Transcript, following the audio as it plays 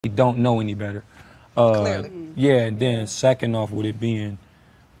don't know any better. Clearly. Yeah, and then second off with it being,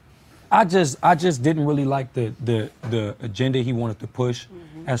 I just didn't really like the agenda he wanted to push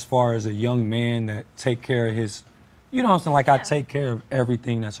as far as a young man that take care of his, you know what I'm saying? Like I take care of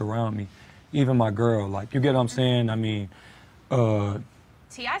everything that's around me, even my girl. Like, you get what I'm saying? I mean,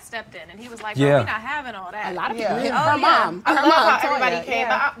 T.I. stepped in and he was like, "Bro, we're not having all that." A lot of people. Her mom. I Her love mom how told everybody her, came.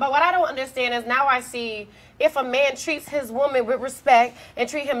 yeah. But what I don't understand is now I see if a man treats his woman with respect and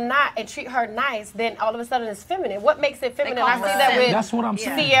treat her nice, then all of a sudden it's feminine. What makes it feminine? I see that with that's what I'm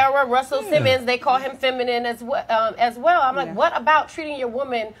saying. Sierra Russell Simmons. They call him feminine as well. I'm like, what about treating your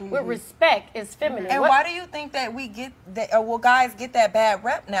woman with respect is feminine? And why do you think that we get that? Well, guys get that bad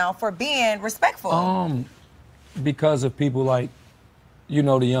rep now for being respectful. Because of people like, you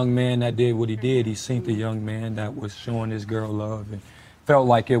know, the young man that did what he did. He seen the young man that was showing his girl love and felt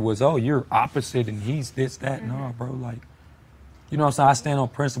like it was, oh, you're opposite and he's this, that. No, bro, like, you know what I'm saying? I stand on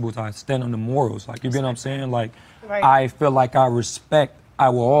principles. I stand on the morals. Like, you get what I'm saying? Like, I feel like I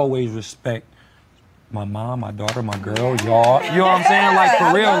will always respect my mom, my daughter, my girl, y'all. You know what I'm saying? Like,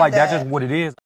 for real, like, that's just what it is.